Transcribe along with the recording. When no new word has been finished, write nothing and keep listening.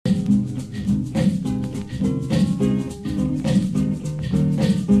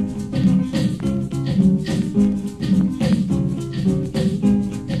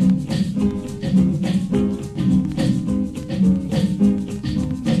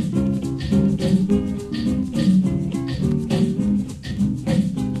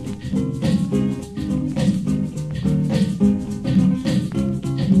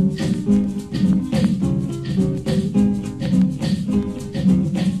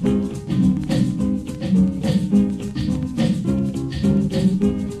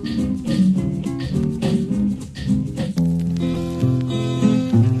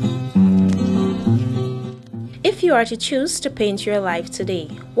you are to choose to paint your life today,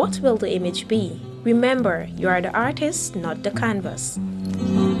 what will the image be? Remember, you are the artist, not the canvas.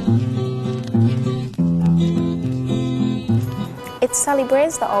 It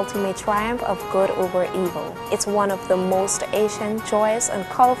celebrates the ultimate triumph of good over evil. It's one of the most ancient, joyous, and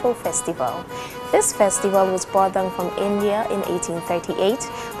colorful festivals. This festival was brought down from India in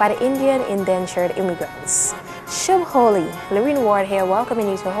 1838 by the Indian indentured immigrants. Shubh Holi, Lorraine Ward here welcoming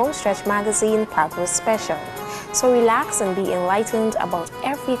you to Homestretch Magazine Purpose Special. So relax and be enlightened about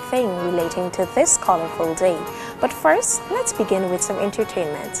everything relating to this colorful day. But first, let's begin with some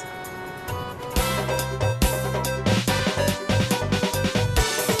entertainment.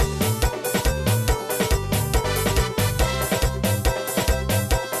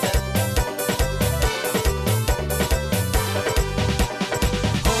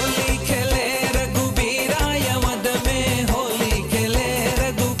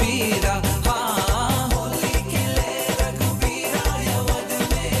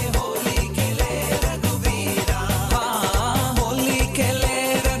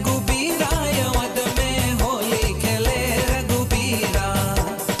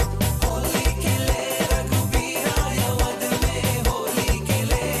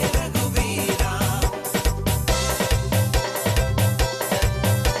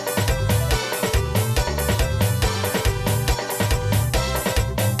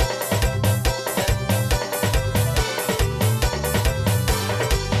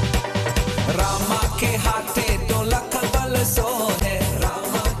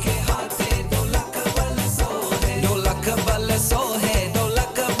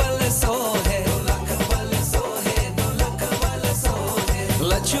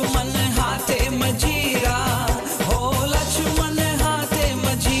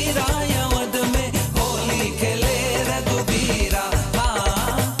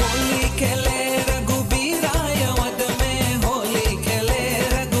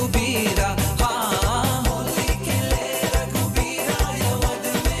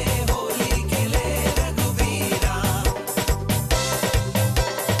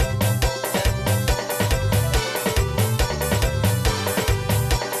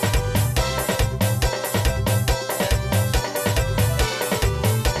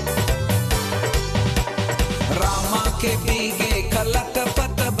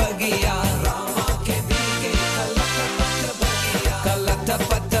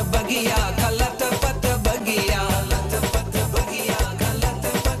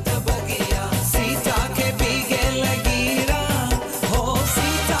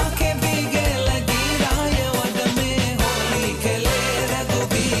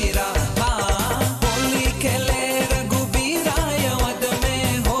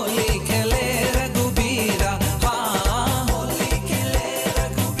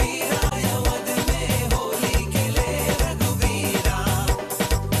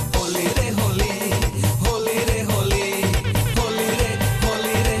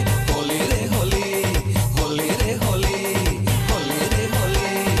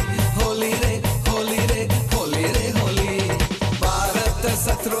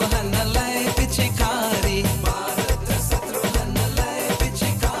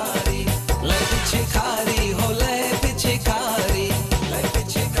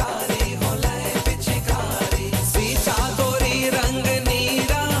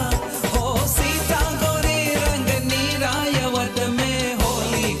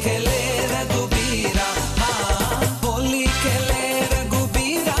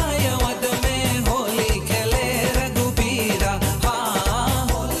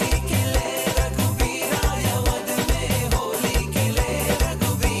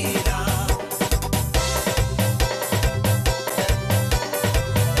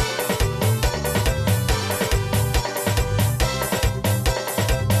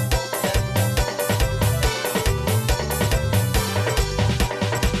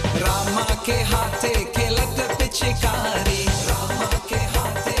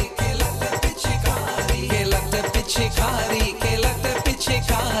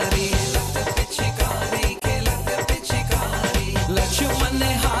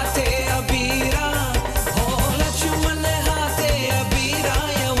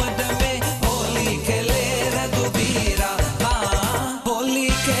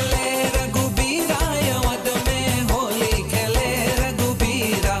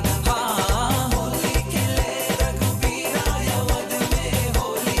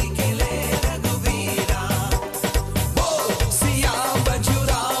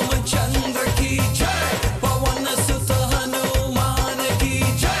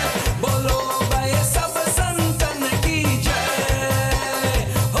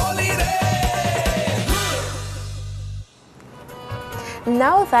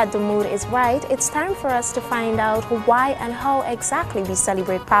 Now that the mood is right, it's time for us to find out why and how exactly we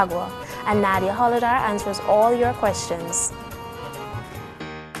celebrate Pagua. And Nadia Holidar answers all your questions.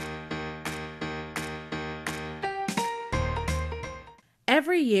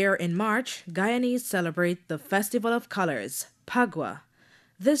 Every year in March, Guyanese celebrate the Festival of Colors, Pagua.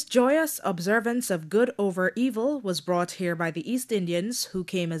 This joyous observance of good over evil was brought here by the East Indians who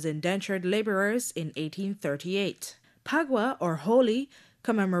came as indentured laborers in 1838. Pagua, or Holi,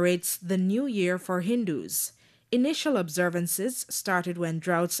 commemorates the new year for Hindus. Initial observances started when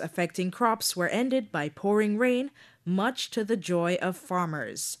droughts affecting crops were ended by pouring rain, much to the joy of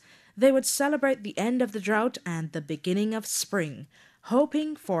farmers. They would celebrate the end of the drought and the beginning of spring,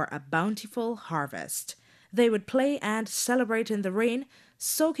 hoping for a bountiful harvest. They would play and celebrate in the rain,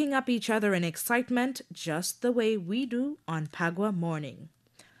 soaking up each other in excitement just the way we do on Pagua morning.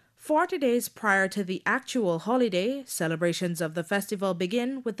 40 days prior to the actual holiday, celebrations of the festival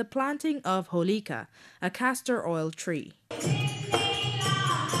begin with the planting of Holika, a castor oil tree.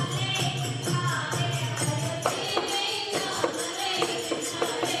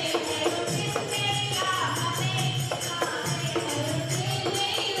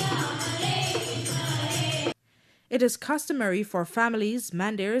 It is customary for families,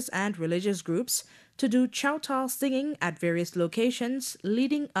 mandirs, and religious groups to do chowtal singing at various locations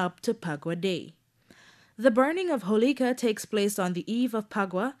leading up to Pagua Day. The burning of Holika takes place on the eve of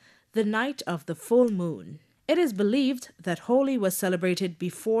Pagua, the night of the full moon. It is believed that Holi was celebrated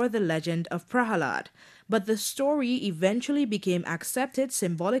before the legend of Prahalad, but the story eventually became accepted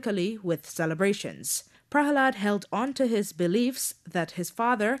symbolically with celebrations. Prahalad held on to his beliefs that his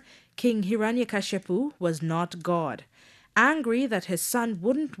father, King Hiranyakashipu, was not God. Angry that his son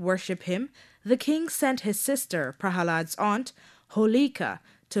wouldn't worship him, the king sent his sister, Prahalad's aunt, Holika,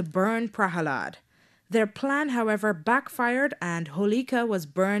 to burn Prahalad. Their plan, however, backfired and Holika was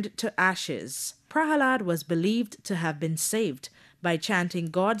burned to ashes. Prahalad was believed to have been saved by chanting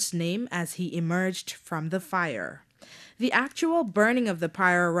God's name as he emerged from the fire. The actual burning of the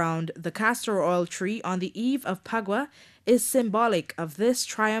pyre around the castor oil tree on the eve of Pagua is symbolic of this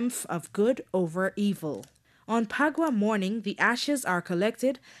triumph of good over evil. On Pagua morning, the ashes are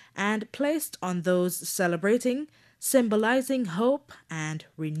collected and placed on those celebrating, symbolizing hope and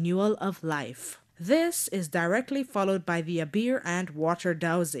renewal of life. This is directly followed by the abir and water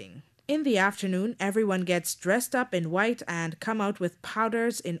dowsing. In the afternoon, everyone gets dressed up in white and come out with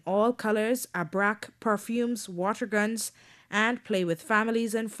powders in all colors, abrak, perfumes, water guns, and play with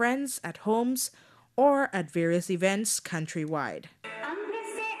families and friends at homes or at various events countrywide.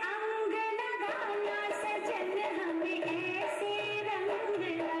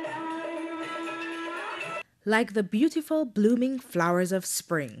 Like the beautiful blooming flowers of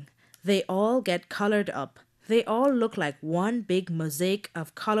spring, they all get colored up. They all look like one big mosaic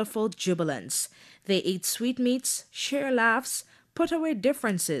of colorful jubilance. They eat sweetmeats, share laughs, put away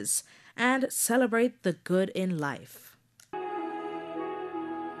differences, and celebrate the good in life.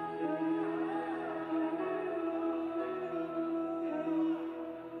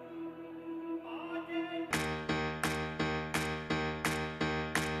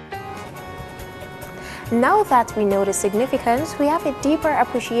 Now that we know the significance, we have a deeper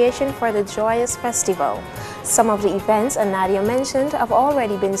appreciation for the joyous festival. Some of the events Nadia mentioned have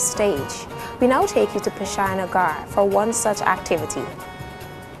already been staged. We now take you to Peshawar for one such activity.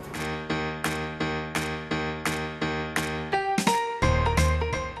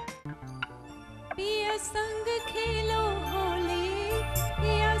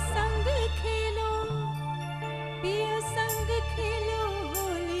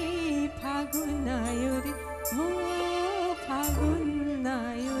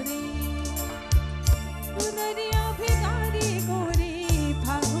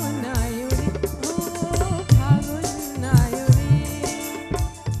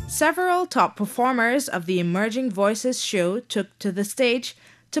 Several top performers of the Emerging Voices show took to the stage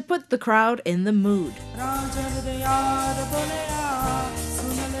to put the crowd in the mood.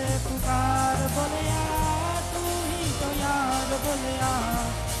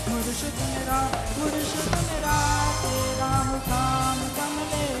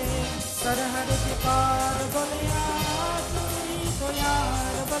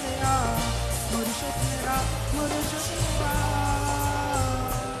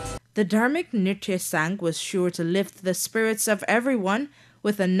 The Dharmic Nritya Sang was sure to lift the spirits of everyone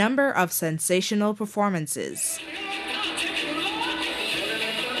with a number of sensational performances.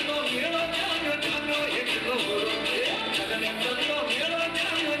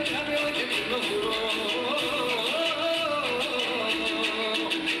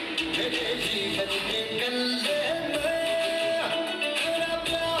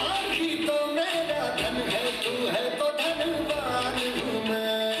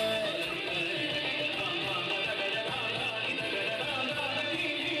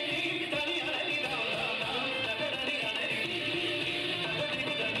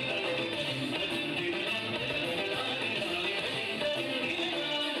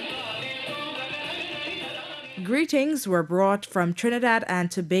 greetings were brought from Trinidad and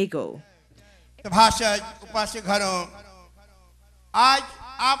Tobago. भाषा उपास्य घरों आज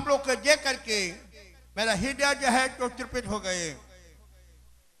आप लोग को देख करके मेरा हृदय जो है तो तृप्त हो गए।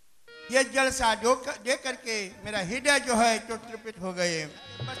 ये जलसा देख करके मेरा हृदय जो है तो तृप्त हो गए।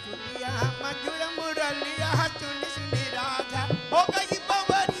 मधुर मुरलिया सुनी सुनी राधा हो गई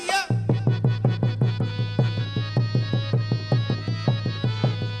Bawaria.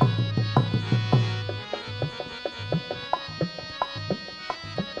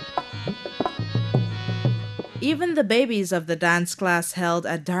 Even the babies of the dance class held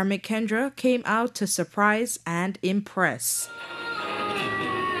at Dharmik Kendra came out to surprise and impress.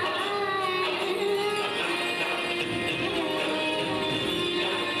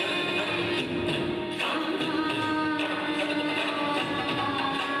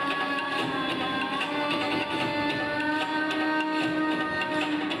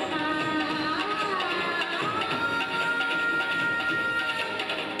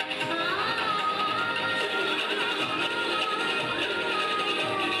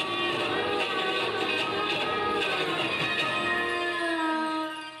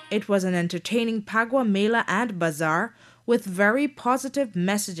 It was an entertaining Pagwa Mela and Bazaar with very positive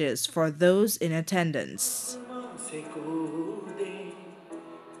messages for those in attendance.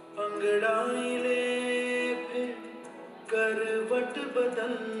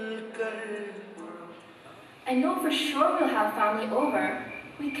 I know for sure we'll have family over.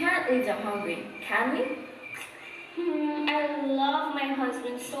 We can't leave them hungry, can we? I love my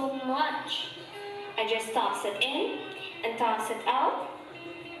husband so much. I just toss it in and toss it out.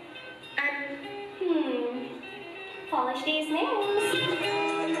 And polish these nails.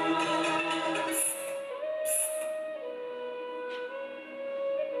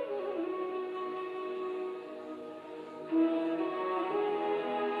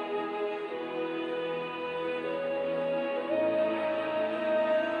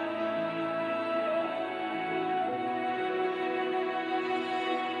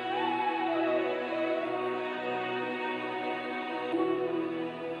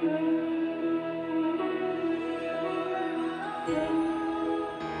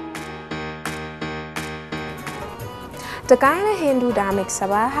 The Guyana Hindu Dharmic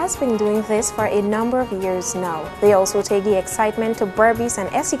Sabha has been doing this for a number of years now. They also take the excitement to Berbice and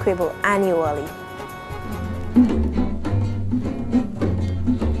Essequibo annually.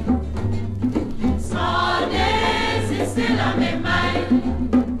 Small days is still on my mind.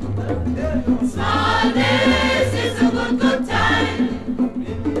 Small days is a good time.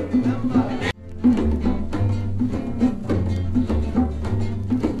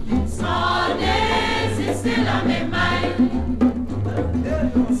 Small days is still on my mind.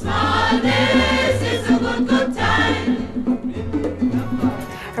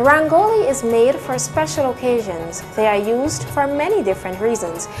 Rangoli is made for special occasions. They are used for many different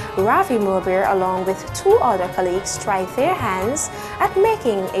reasons. Ravi Mubir, along with two other colleagues, tried their hands at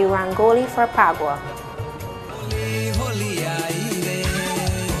making a Rangoli for Pagwa.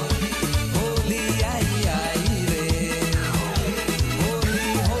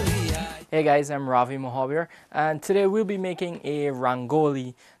 Hey guys, I'm Ravi Mohabir and today we'll be making a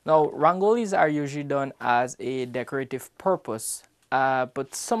Rangoli. Now, Rangolis are usually done as a decorative purpose,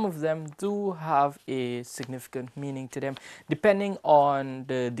 but some of them do have a significant meaning to them depending on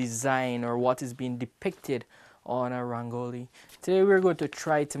the design or what is being depicted on a Rangoli. Today we're going to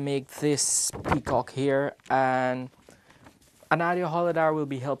try to make this peacock here, and Anadia Holidar will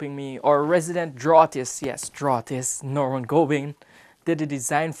be helping me, or resident draughtist, yes, draughtist, Norman Gobin did the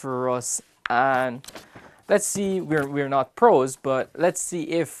design for us, and let's see, we're not pros, but let's see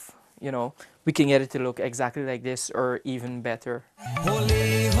if, you know, we can get it to look exactly like this or even better.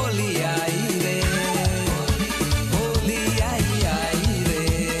 Holy, holy, aye, re. Holy, aye, aye,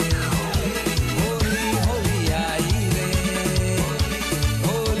 re. Holy, holy, aye, re.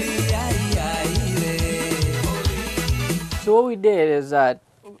 Holy, aye, aye, re. So what we did is that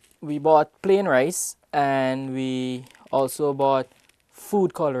we bought plain rice and we also bought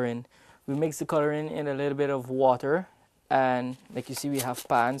food coloring. We mix the coloring in a little bit of water, and like you see we have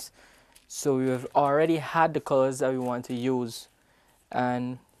pans, so we have already had the colors that we want to use,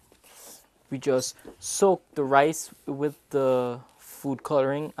 and we just soak the rice with the food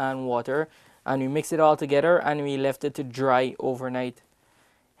coloring and water, and we mix it all together and we left it to dry overnight,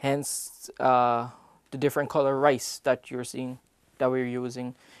 hence the different color rice that you're seeing that we're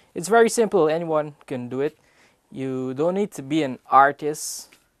using. It's very simple, anyone can do it. You don't need to be an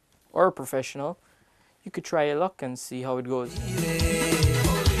artist or a professional. You could try your luck and see how it goes.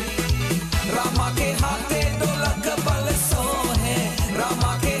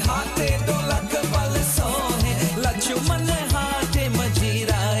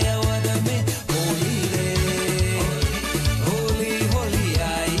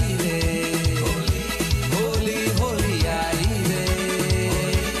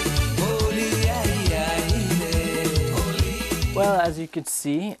 could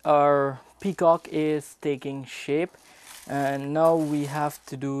see, our peacock is taking shape, and now we have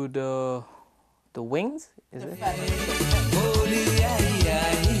to do the wings, is it?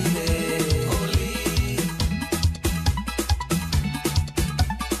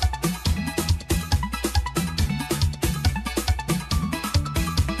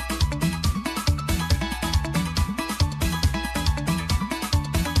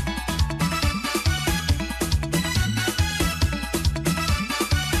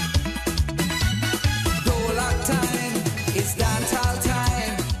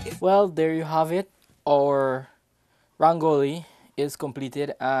 Well, there you have it. Our Rangoli is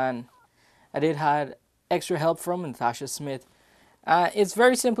completed, and I did had extra help from Natasha Smith. It's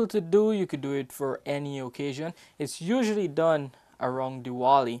very simple to do. You could do it for any occasion. It's usually done around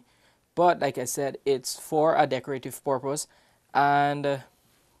Diwali, but like I said, it's for a decorative purpose, and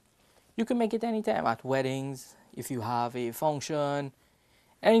you can make it anytime at weddings, if you have a function,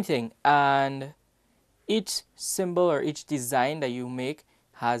 anything. And each symbol or each design that you make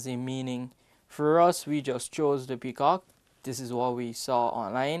has a meaning. For us, we just chose the peacock. This is what we saw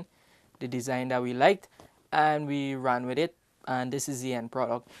online, the design that we liked, and we ran with it, and this is the end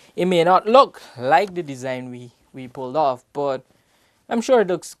product. It may not look like the design we pulled off, but I'm sure it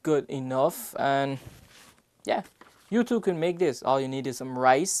looks good enough. And yeah, you too can make this. All you need is some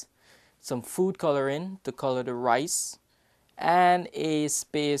rice, some food coloring to color the rice, and a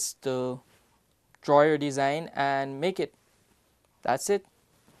space to draw your design and make it. That's it.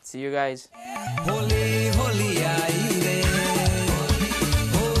 See you guys. Holy, holy, aire.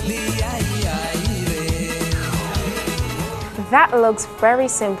 Holy, aire. That looks very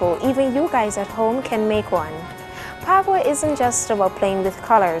simple. Even you guys at home can make one. Pagwa isn't just about playing with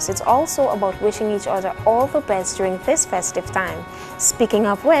colors, it's also about wishing each other all the best during this festive time. Speaking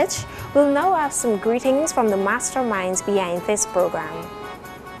of which, we'll now have some greetings from the masterminds behind this program.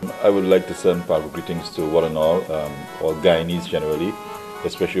 I would like to send Pagwa greetings to one and all Guyanese generally,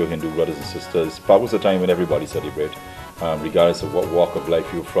 especially your Hindu brothers and sisters. Pagwa is a time when everybody celebrates, regardless of what walk of life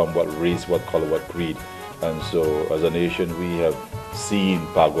you're from, what race, what color, what creed. And so as a nation, we have seen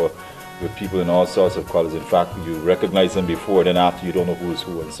Pagwa with people in all sorts of colors. In fact, you recognize them before, then after you don't know who is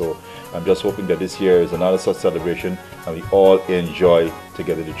who. And so I'm just hoping that this year is another such celebration and we all enjoy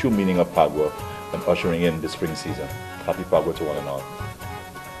together the true meaning of Pagwa and ushering in the spring season. Happy Pagwa to one and all.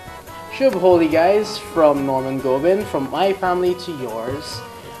 Shubh Holi guys, from Norman Gobin, from my family to yours,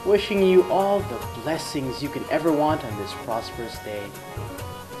 wishing you all the blessings you can ever want on this prosperous day.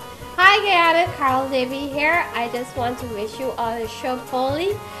 Hi Guyana, Carl Davy here. I just want to wish you all a Shubh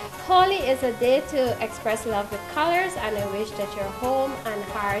Holi. Holi is a day to express love with colors, and I wish that your home and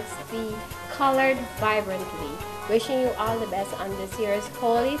hearts be colored vibrantly. Wishing you all the best on this year's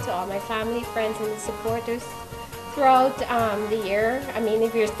Holi, to all my family, friends, and supporters throughout the year. I mean,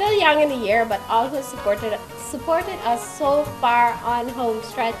 if you're still young in the year, but also supported us so far on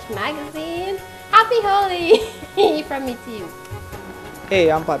Homestretch Magazine. Happy Holi from me to you.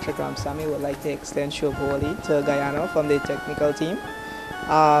 Hey, I'm Patrick Ramsamy. Would like to extend Shubh Holi to Guyana from the technical team.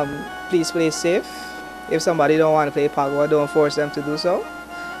 Please play safe. If somebody don't want to play Pagwa, don't force them to do so.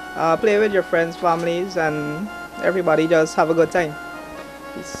 Play with your friends, families, and everybody. Just have a good time.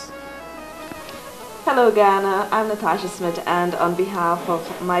 Peace. Hello Guyana, I'm Natasha Smith, and on behalf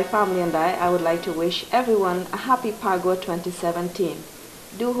of my family and I would like to wish everyone a happy Pagwa 2017.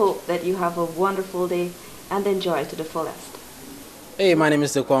 Do hope that you have a wonderful day and enjoy to the fullest. Hey, my name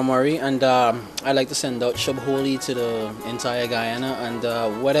is Dequan Murray, and I'd like to send out Shubh Holi to the entire Guyana, and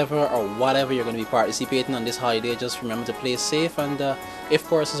whatever you're going to be participating on this holiday, just remember to play safe, and if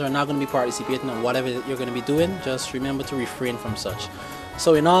persons are not going to be participating on whatever you're going to be doing, just remember to refrain from such.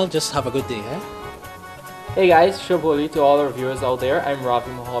 So in all, just have a good day. Hey guys, Shubh Holi to all our viewers out there. I'm Ravi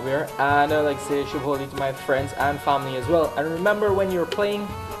Mohabir, and I'd like to say Shubh Holi to my friends and family as well. And remember, when you're playing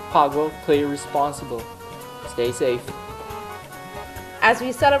Pagwa, play responsible. Stay safe. As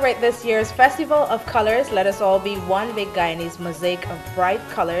we celebrate this year's Festival of Colors, let us all be one big Guyanese mosaic of bright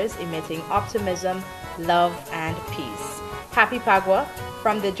colors emitting optimism, love, and peace. Happy Pagwa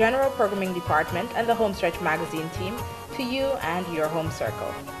from the General Programming Department and the Homestretch Magazine team to you and your home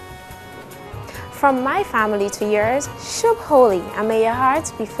circle. From my family to yours, Shubh Holi, and may your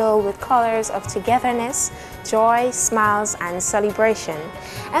hearts be filled with colors of togetherness, joy, smiles, and celebration.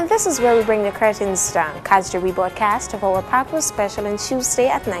 And this is where we bring the curtains down. Catch the rebroadcast of our Pagwa special on Tuesday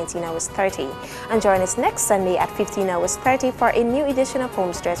at 19:30, and join us next Sunday at 15:30 for a new edition of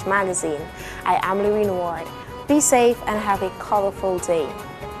Homestretch Magazine. I am Lorene Ward. Be safe and have a colorful day.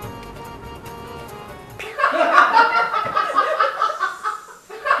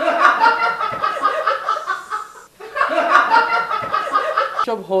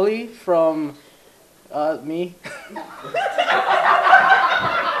 Shub Holi from me.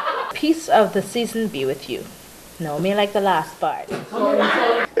 Peace of the season be with you. No, me like the last part. Hey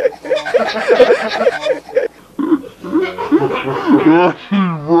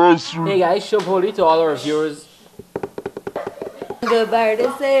guys, Shub Holi to all our viewers. The bird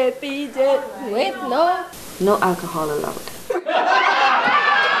say PJ. Wait, no. No alcohol allowed.